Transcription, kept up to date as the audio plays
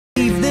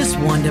this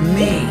one to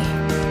me.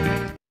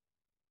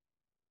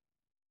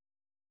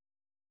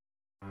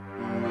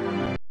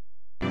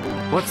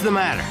 What's the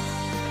matter?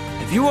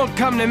 If you won't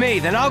come to me,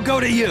 then I'll go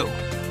to you.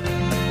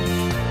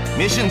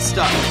 Mission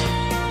start.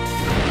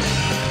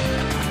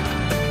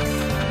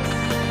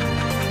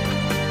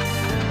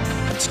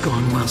 It's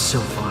gone well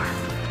so far,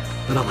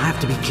 but I'll have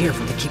to be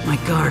careful to keep my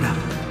guard up.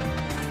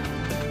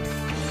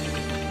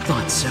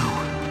 Thought so.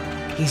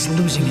 He's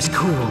losing his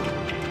cool.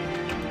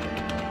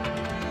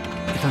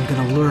 If I'm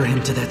gonna lure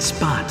him to that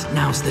spot,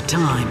 now's the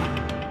time.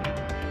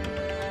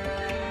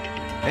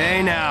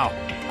 Hey now,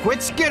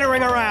 quit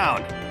skittering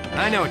around.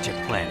 I know what you're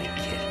planning,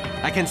 kid.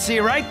 I can see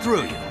right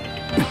through you.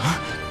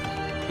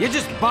 You're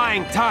just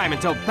buying time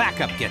until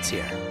backup gets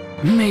here.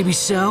 Maybe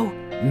so,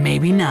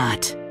 maybe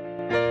not.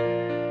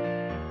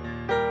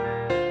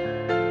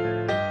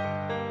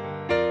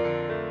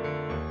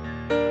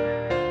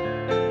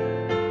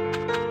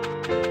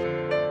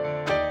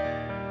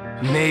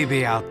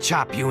 Maybe I'll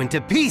chop you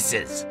into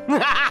pieces.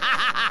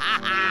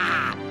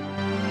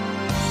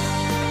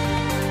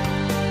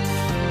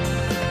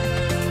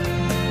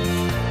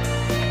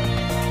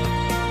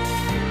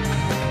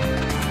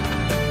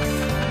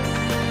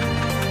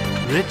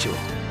 Ritual.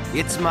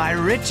 It's my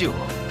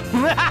ritual.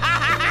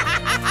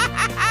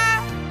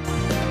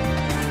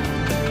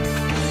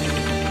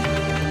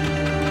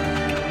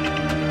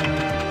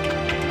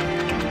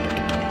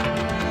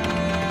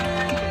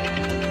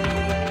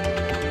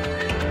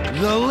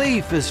 The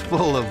leaf is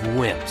full of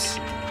wimps.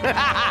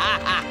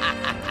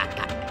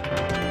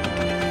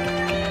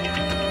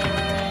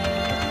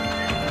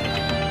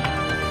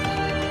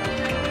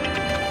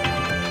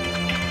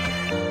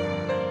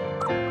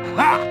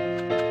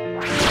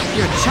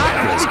 Your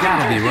chakra's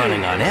gotta be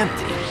running on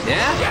empty,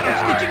 yeah? Shadow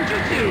Stitching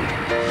Jutsu!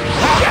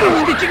 Shadow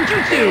Stitching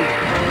Jutsu!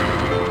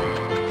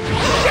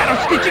 Shadow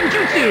Stitching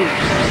Jutsu!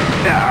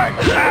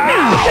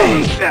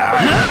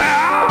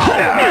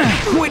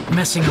 Quit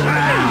messing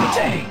around.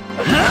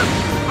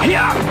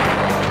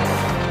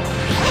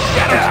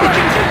 Shadow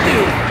Stitching Jutsu!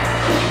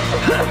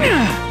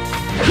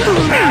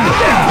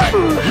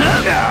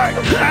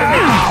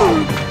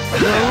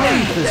 The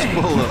leaf is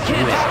full of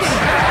wimps.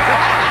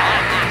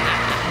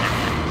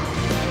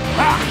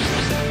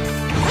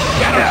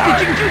 Shadow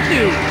Stitching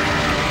Jutsu!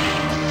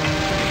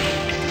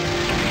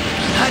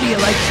 How do you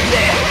like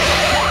that?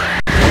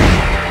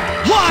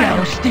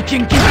 Shadow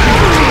Stitching Jutsu!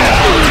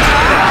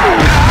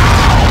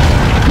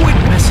 Quit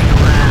messing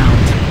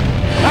around.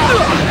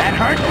 That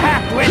hurt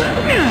half-wit!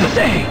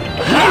 Say!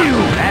 You!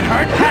 That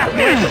hurt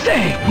half-wit!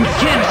 Say! You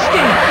can't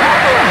escape!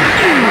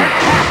 You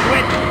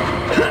hurt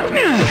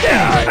half-wit!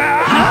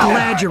 I'm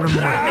glad you're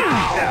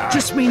immortal.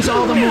 Just means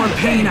all the more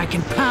pain I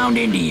can pound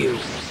into you.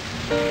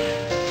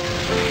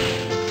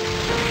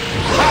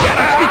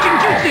 Shadow Stitching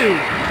Jutsu!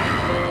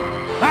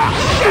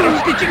 Shadow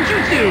Stitching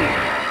Jutsu!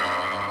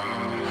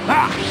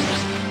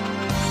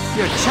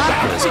 Your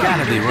chakra's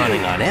gotta be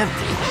running on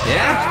empty,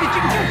 yeah?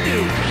 Stitching Jutsu!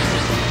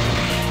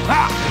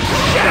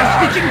 Shadow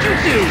Stitching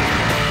Jutsu!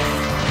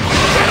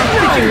 Shadow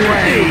Stitching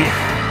Jutsu!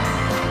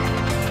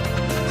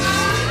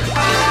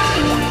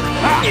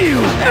 You!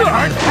 That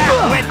hurt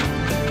half-wit!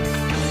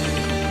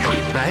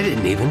 I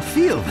didn't even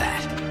feel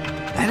that.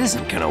 That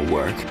isn't gonna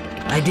work.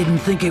 I didn't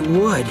think it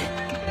would.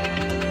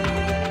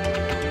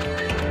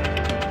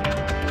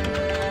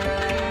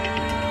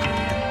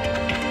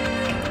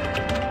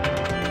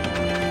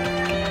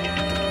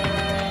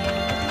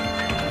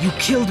 You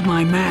killed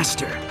my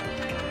master.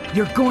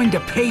 You're going to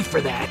pay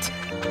for that.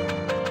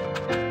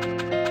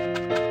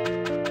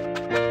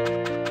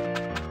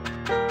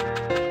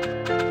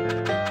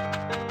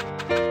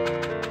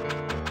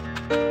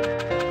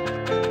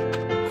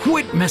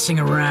 Quit messing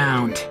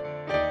around.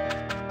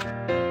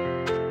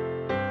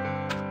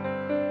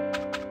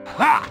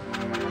 Ha!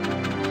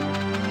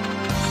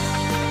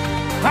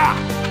 Ha!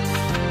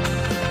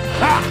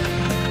 Ha!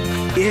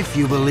 If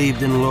you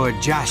believed in Lord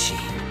Joshi,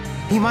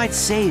 he might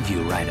save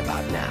you right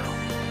about now.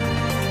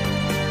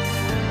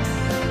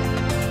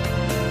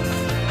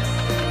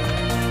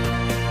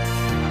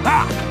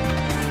 Ha!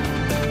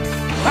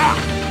 Ha!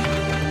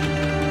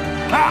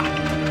 Ha!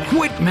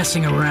 Quit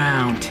messing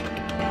around.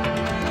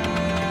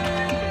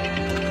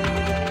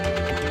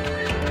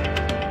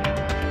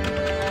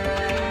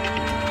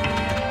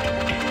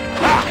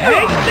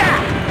 Take that!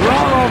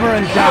 Roll over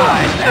and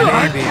die!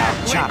 Maybe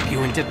I'll chop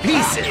you into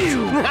pieces.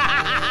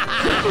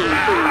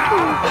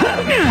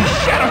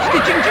 Shadow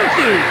Stitching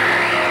Jutsu!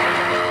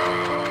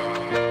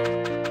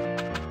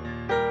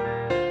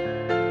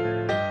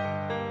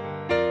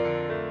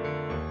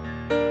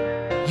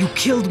 You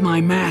killed my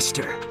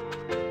master.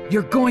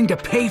 You're going to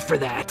pay for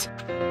that.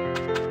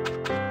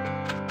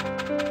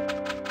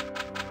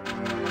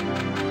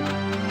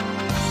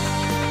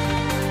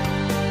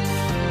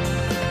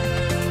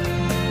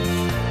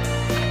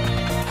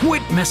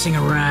 Quit messing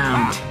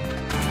around.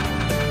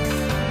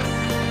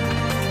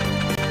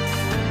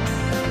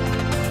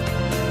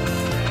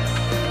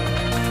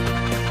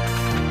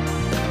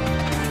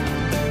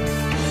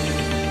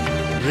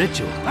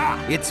 Ritual.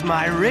 It's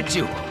my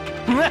ritual.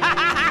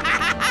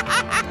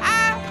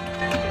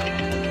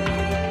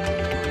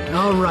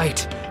 All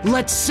right,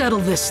 let's settle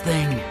this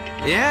thing.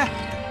 Yeah?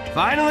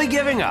 Finally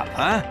giving up,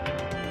 huh?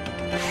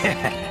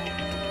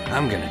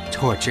 I'm gonna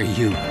torture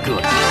you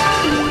good.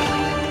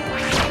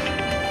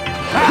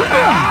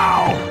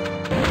 Ow!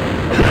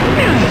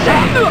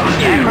 That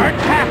hurt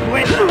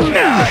halfwit!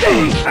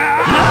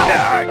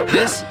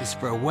 This is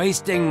for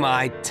wasting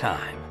my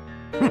time.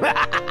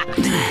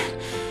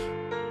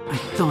 I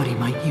thought he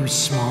might use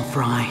small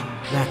fry.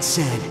 That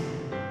said,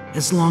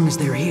 as long as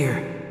they're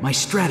here, my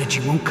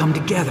strategy won't come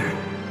together.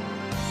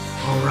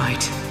 All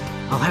right,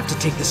 I'll have to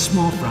take the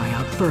small fry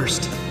out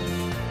first.